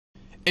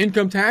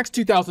Income Tax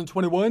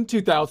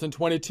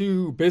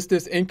 2021-2022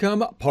 Business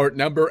Income Part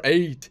Number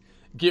 8.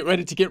 Get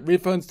ready to get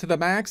refunds to the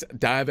max,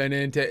 diving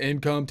into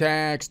Income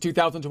Tax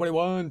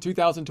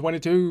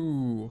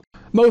 2021-2022.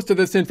 Most of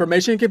this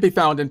information can be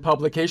found in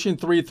Publication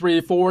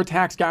 334,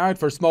 Tax Guide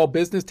for Small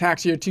Business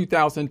Tax Year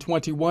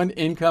 2021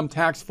 Income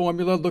Tax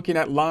Formula, looking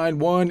at Line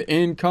 1,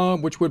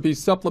 Income, which would be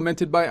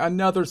supplemented by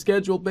another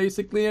schedule,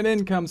 basically an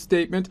income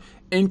statement.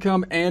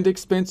 Income and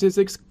expenses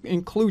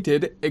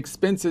included,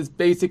 expenses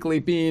basically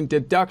being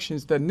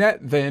deductions, the net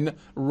then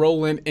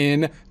rolling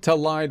in to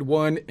Line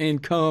 1,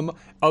 Income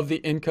of the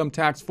income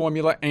tax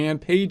formula, and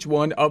page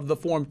 1 of the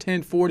Form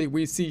 1040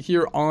 we see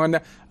here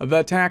on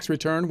the tax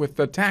return. With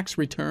the tax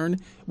return,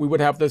 we would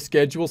have the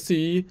Schedule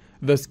C,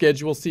 the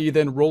Schedule C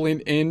then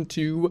rolling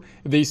into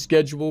the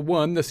Schedule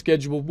 1, the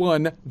Schedule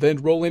 1 then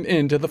rolling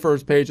into the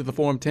first page of the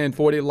Form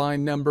 1040,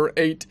 line number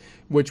 8,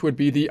 which would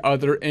be the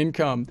other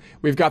income.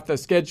 We've got the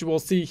Schedule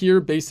C here,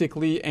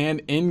 basically an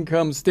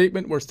income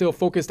statement. We're still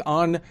focused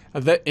on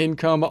the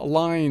income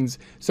lines.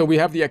 So we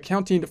have the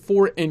accounting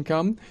for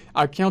income.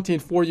 Accounting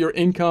for your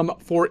income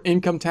for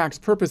income tax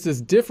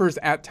purposes differs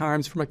at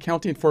times from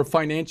accounting for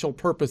financial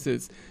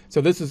purposes. So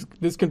this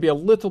can be a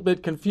little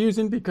bit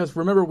confusing because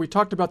remember we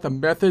talked about the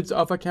methods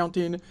of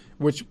accounting,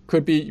 which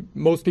could be,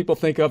 most people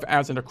think of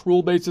as an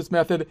accrual basis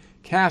method,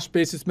 cash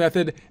basis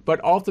method, but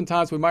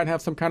oftentimes we might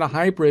have some kind of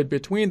hybrid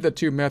between the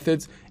two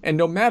methods. And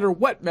no matter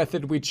what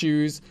method we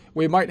choose,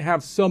 we might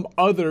have some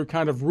other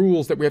kind of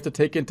rules that we have to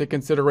take into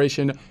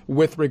consideration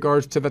with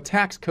regards to the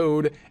tax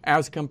code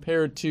as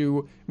compared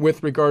to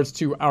with regards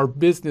to our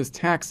business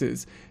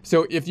taxes.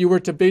 So if you were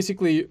to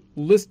basically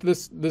list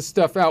this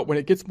stuff out, when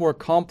it gets more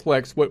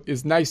complex, what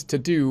is nice to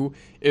do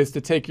is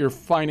to take your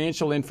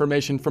financial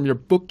information from your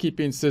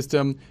bookkeeping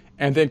system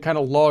and then kind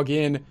of log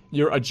in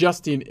your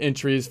adjusting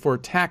entries for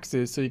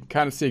taxes, so you can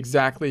kind of see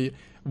exactly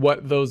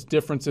what those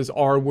differences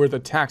are, where the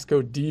tax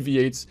code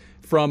deviates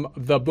from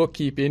the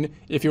bookkeeping.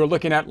 If you're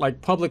looking at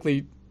like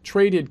publicly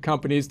traded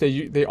companies,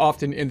 they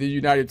often in the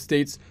United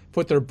States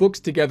put their books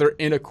together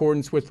in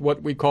accordance with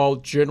what we call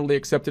generally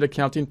accepted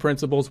accounting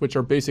principles, which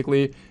are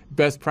basically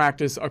best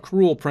practice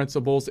accrual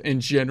principles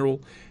in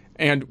general.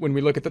 And when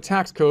we look at the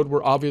tax code,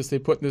 we're obviously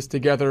putting this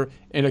together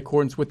in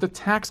accordance with the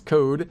tax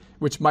code,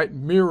 which might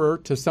mirror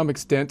to some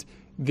extent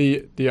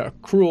the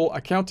accrual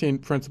accounting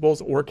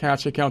principles or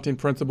cash accounting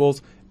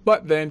principles,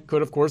 but then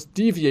could, of course,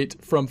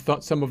 deviate from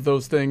some of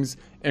those things,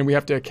 and we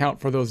have to account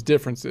for those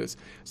differences.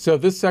 So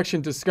this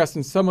section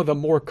discussing some of the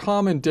more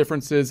common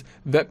differences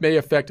that may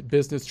affect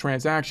business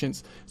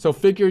transactions. So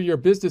figure your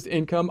business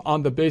income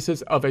on the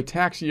basis of a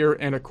tax year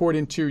and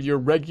according to your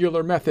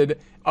regular method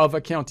of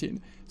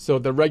accounting. So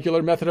the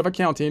regular method of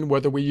accounting,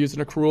 whether we use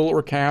an accrual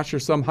or cash or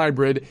some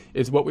hybrid,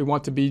 is what we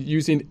want to be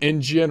using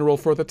in general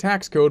for the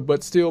tax code,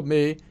 but still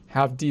may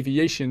have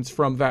deviations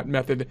from that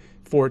method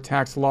for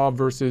tax law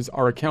versus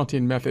our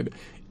accounting method.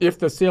 If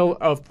the sale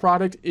of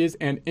product is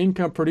an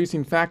income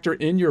producing factor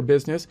in your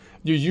business,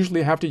 you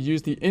usually have to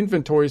use the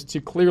inventories to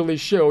clearly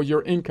show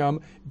your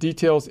income.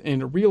 Details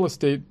in real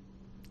estate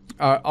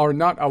are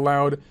not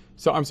allowed.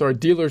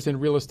 Dealers in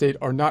real estate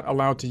are not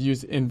allowed to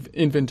use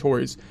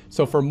inventories.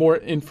 So for more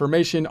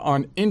information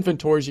on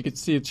inventories, you can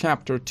see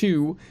chapter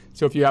 2.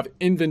 So if you have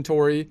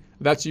inventory,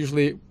 that's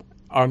usually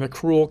an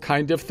accrual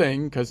kind of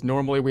thing, because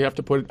normally we have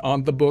to put it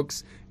on the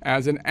books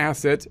as an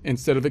asset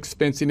instead of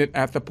expensing it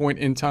at the point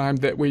in time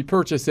that we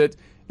purchase it.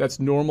 That's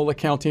normal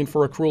accounting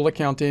for accrual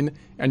accounting,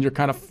 and you're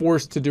kind of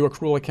forced to do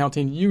accrual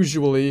accounting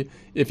usually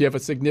if you have a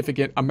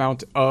significant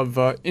amount of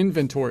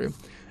inventory.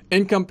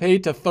 Income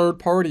paid to third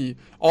party.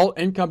 All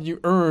income you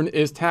earn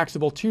is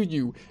taxable to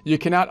you. You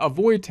cannot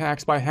avoid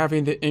tax by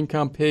having the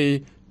income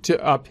paid to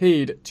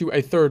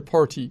a third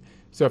party.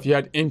 So if you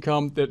had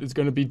income that is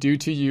going to be due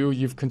to you,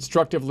 you've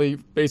constructively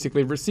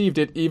basically received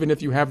it, even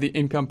if you have the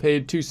income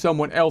paid to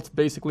someone else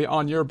basically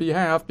on your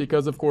behalf,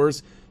 because of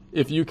course,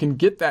 if you can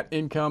get that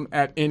income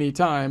at any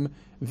time,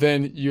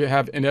 then you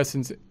have in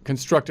essence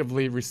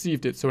constructively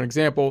received it. So an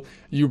example,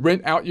 you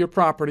rent out your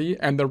property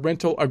and the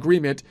rental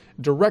agreement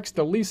directs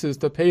the leases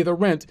to pay the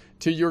rent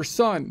to your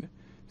son.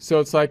 So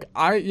it's like,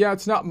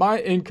 it's not my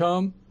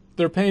income,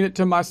 they're paying it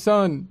to my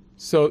son.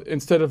 So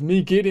instead of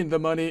me getting the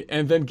money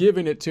and then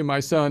giving it to my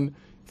son,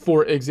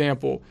 for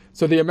example.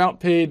 So the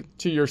amount paid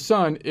to your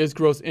son is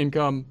gross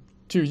income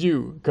to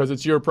you because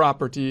it's your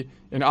property.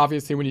 And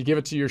obviously when you give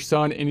it to your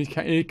son,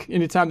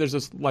 anytime there's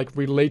this like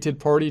related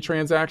party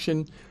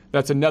transaction,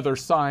 that's another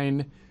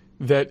sign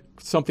that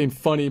something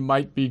funny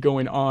might be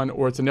going on,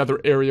 or it's another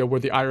area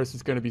where the IRS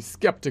is going to be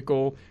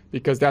skeptical,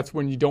 because that's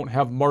when you don't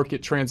have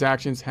market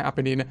transactions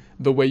happening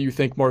the way you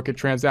think market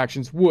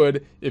transactions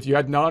would if you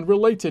had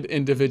non-related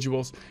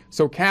individuals.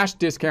 So cash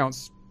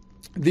discounts.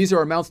 These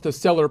are amounts the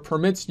seller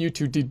permits you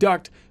to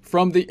deduct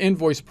from the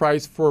invoice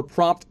price for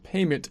prompt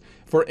payment.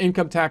 For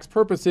income tax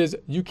purposes,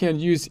 you can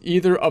use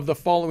either of the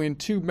following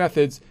two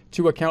methods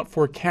to account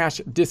for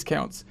cash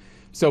discounts.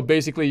 So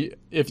basically,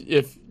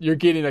 if you're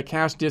getting a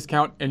cash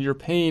discount and you're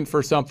paying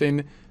for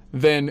something,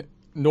 then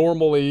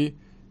normally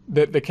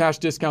the cash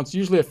discount's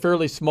usually a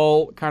fairly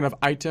small kind of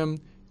item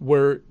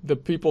where the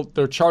people,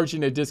 they're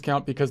charging a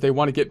discount because they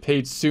want to get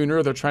paid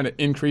sooner. They're trying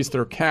to increase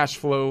their cash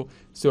flow.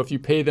 So if you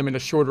pay them in a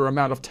shorter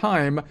amount of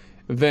time,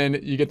 then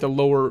you get the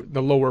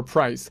lower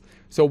price.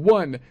 So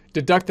 1,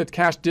 deduct the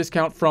cash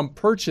discount from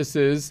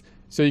purchases.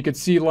 So you could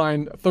see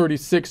line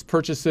 36,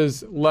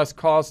 purchases less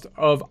cost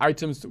of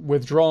items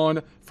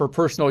withdrawn for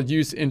personal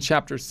use in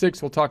chapter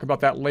 6. We'll talk about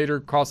that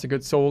later. Cost of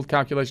goods sold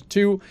calculation.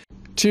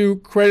 2,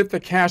 credit the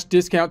cash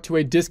discount to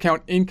a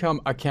discount income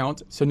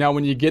account. So now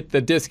when you get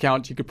the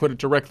discount, you could put it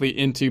directly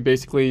into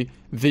basically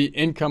the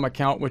income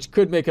account, which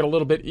could make it a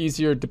little bit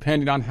easier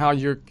depending on how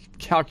you're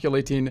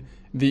calculating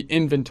the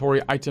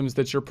inventory items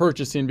that you're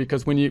purchasing,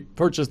 because when you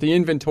purchase the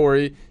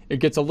inventory, it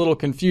gets a little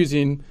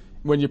confusing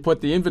when you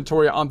put the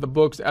inventory on the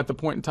books at the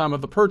point in time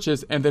of the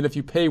purchase, and then if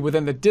you pay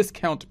within the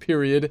discount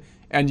period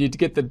and you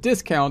get the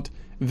discount,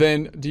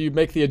 then do you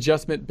make the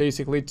adjustment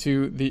basically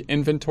to the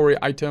inventory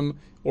item,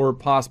 or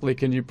possibly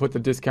can you put the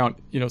discount,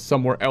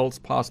 somewhere else,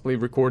 possibly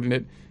recording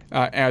it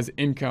as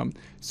income?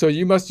 So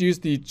you must use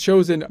the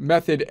chosen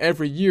method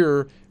every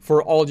year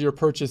for all your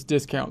purchase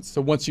discounts. So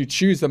once you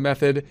choose the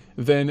method,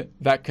 then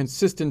that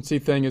consistency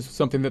thing is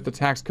something that the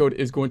tax code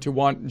is going to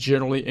want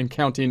generally, and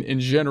counting in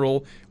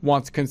general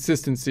wants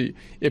consistency.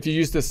 If you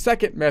use the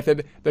second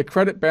method, the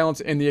credit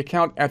balance in the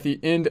account at the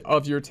end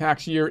of your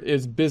tax year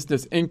is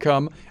business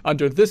income.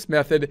 Under this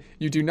method,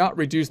 you do not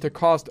reduce the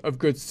cost of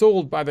goods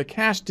sold by the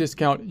cash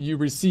discount you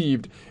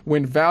received.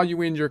 When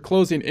valuing your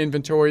closing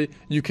inventory,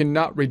 you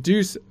cannot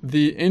reduce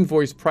the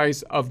invoice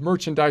price of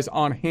merchandise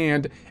on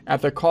hand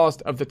at the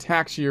cost of the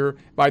tax year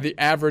by the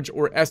average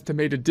or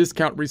estimated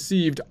discount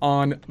received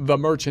on the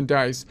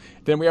merchandise.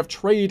 Then we have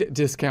trade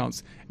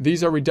discounts.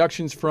 These are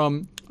reductions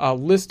from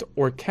list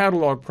or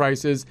catalog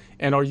prices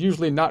and are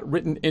usually not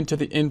written into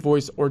the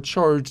invoice or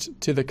charged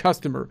to the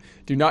customer.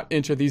 Do not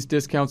enter these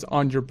discounts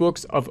on your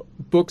books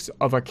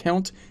of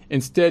account.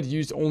 Instead,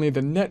 use only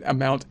the net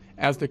amount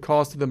as the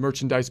cost of the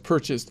merchandise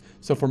purchased.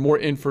 So for more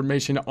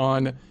information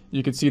on,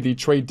 you can see the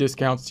trade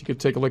discounts, you could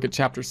take a look at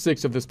chapter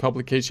 6 of this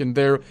publication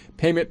there.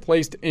 Payment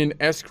placed in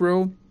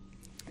escrow.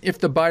 If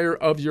the buyer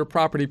of your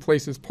property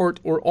places part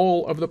or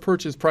all of the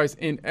purchase price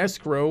in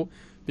escrow,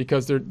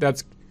 because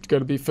that's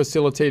going to be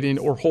facilitating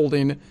or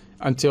holding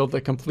until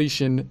the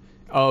completion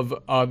of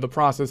the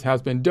process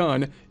has been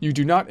done, you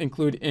do not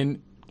include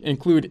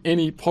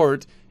any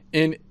part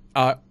in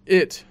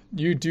it.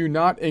 You do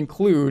not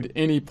include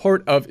any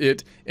part of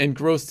it in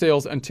gross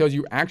sales until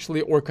you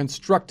actually or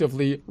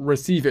constructively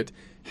receive it.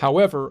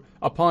 However,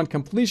 upon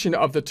completion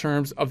of the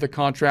terms of the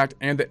contract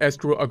and the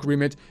escrow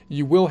agreement,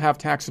 you will have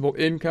taxable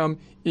income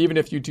even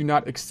if you do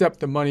not accept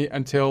the money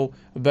until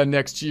the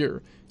next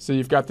year. So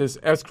you've got this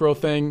escrow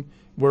thing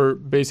where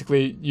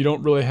basically you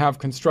don't really have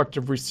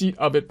constructive receipt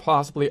of it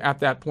possibly at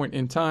that point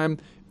in time,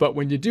 but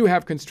when you do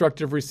have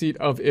constructive receipt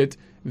of it,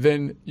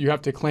 then you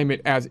have to claim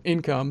it as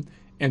income.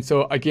 And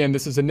so again,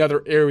 this is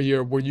another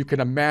area where you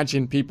can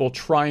imagine people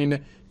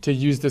trying to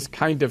use this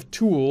kind of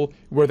tool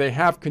where they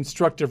have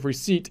constructive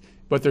receipt,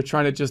 but they're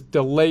trying to just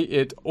delay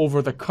it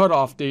over the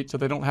cutoff date so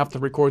they don't have to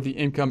record the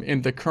income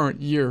in the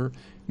current year,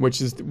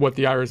 which is what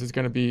the IRS is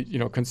going to be,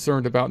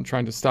 concerned about and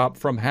trying to stop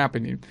from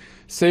happening.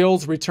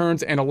 Sales,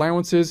 returns, and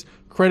allowances.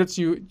 Credits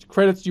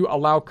you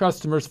allow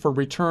customers for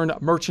return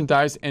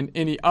merchandise and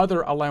any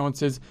other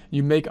allowances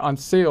you make on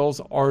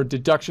sales are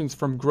deductions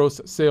from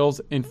gross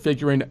sales in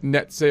figuring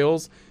net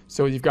sales.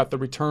 So you've got the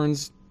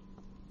returns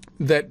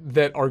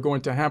that are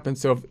going to happen.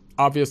 So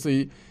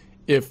obviously,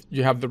 if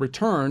you have the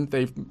return,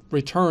 they've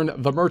returned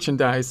the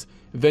merchandise,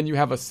 then you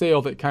have a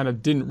sale that kind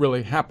of didn't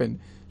really happen.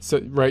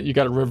 So, right, you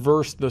got to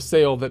reverse the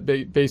sale that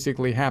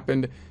basically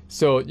happened.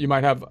 So you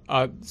might have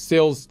a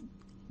sales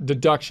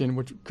deduction,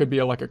 which could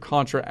be like a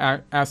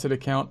contra asset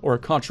account or a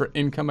contra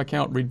income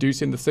account,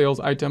 reducing the sales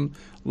item.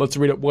 Let's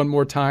read it one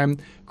more time.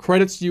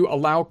 Credits you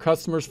allow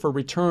customers for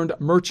returned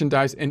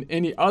merchandise and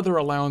any other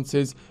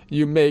allowances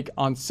you make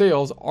on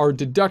sales are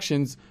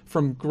deductions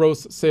from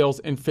gross sales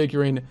in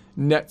figuring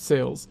net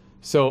sales.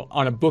 So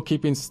on a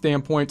bookkeeping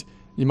standpoint,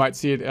 you might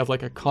see it as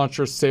like a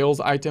contra sales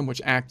item,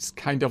 which acts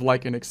kind of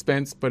like an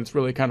expense, but it's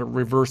really kind of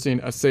reversing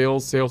a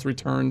sales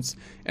returns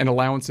and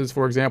allowances,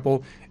 for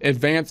example.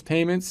 Advance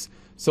payments.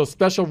 So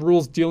special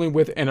rules dealing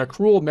with an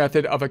accrual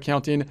method of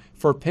accounting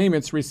for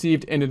payments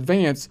received in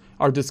advance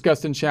are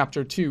discussed in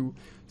Chapter 2.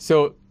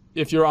 So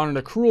if you're on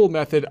an accrual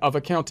method of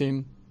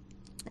accounting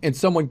and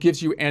someone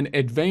gives you an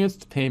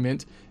advanced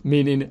payment,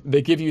 meaning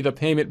they give you the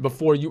payment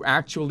before you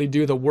actually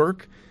do the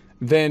work,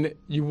 then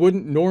you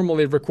wouldn't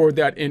normally record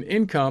that in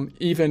income,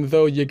 even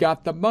though you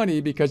got the money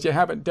because you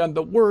haven't done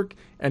the work,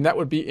 and that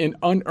would be in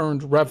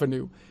unearned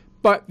revenue.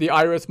 But the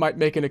IRS might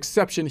make an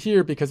exception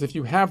here because if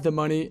you have the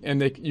money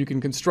and you can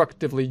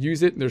constructively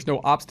use it and there's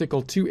no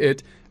obstacle to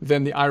it,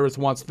 then the IRS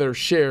wants their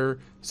share,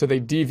 so they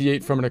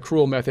deviate from an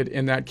accrual method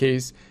in that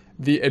case.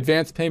 The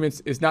advance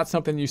payments is not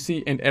something you see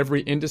in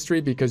every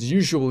industry because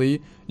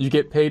usually you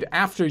get paid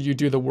after you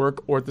do the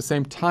work or at the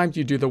same time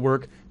you do the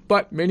work,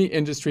 but many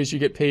industries you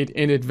get paid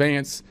in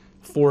advance.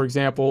 For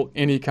example,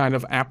 any kind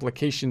of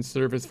application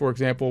service, for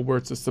example, where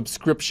it's a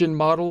subscription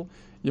model,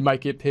 you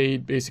might get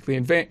paid basically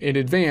in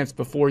advance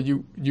before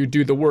you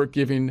do the work,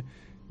 giving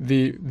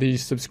the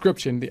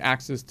subscription, the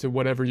access to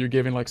whatever you're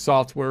giving, like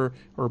software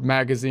or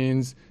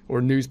magazines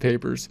or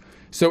newspapers.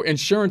 So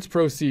insurance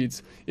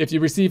proceeds. If you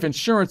receive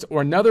insurance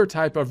or another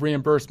type of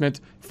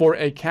reimbursement for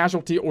a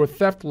casualty or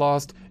theft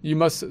loss, you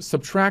must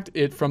subtract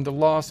it from the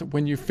loss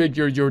when you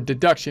figure your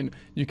deduction.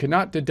 You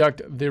cannot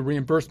deduct the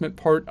reimbursement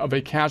part of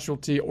a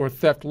casualty or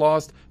theft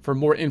loss. For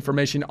more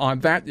information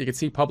on that, you can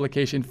see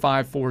publication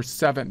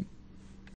 547.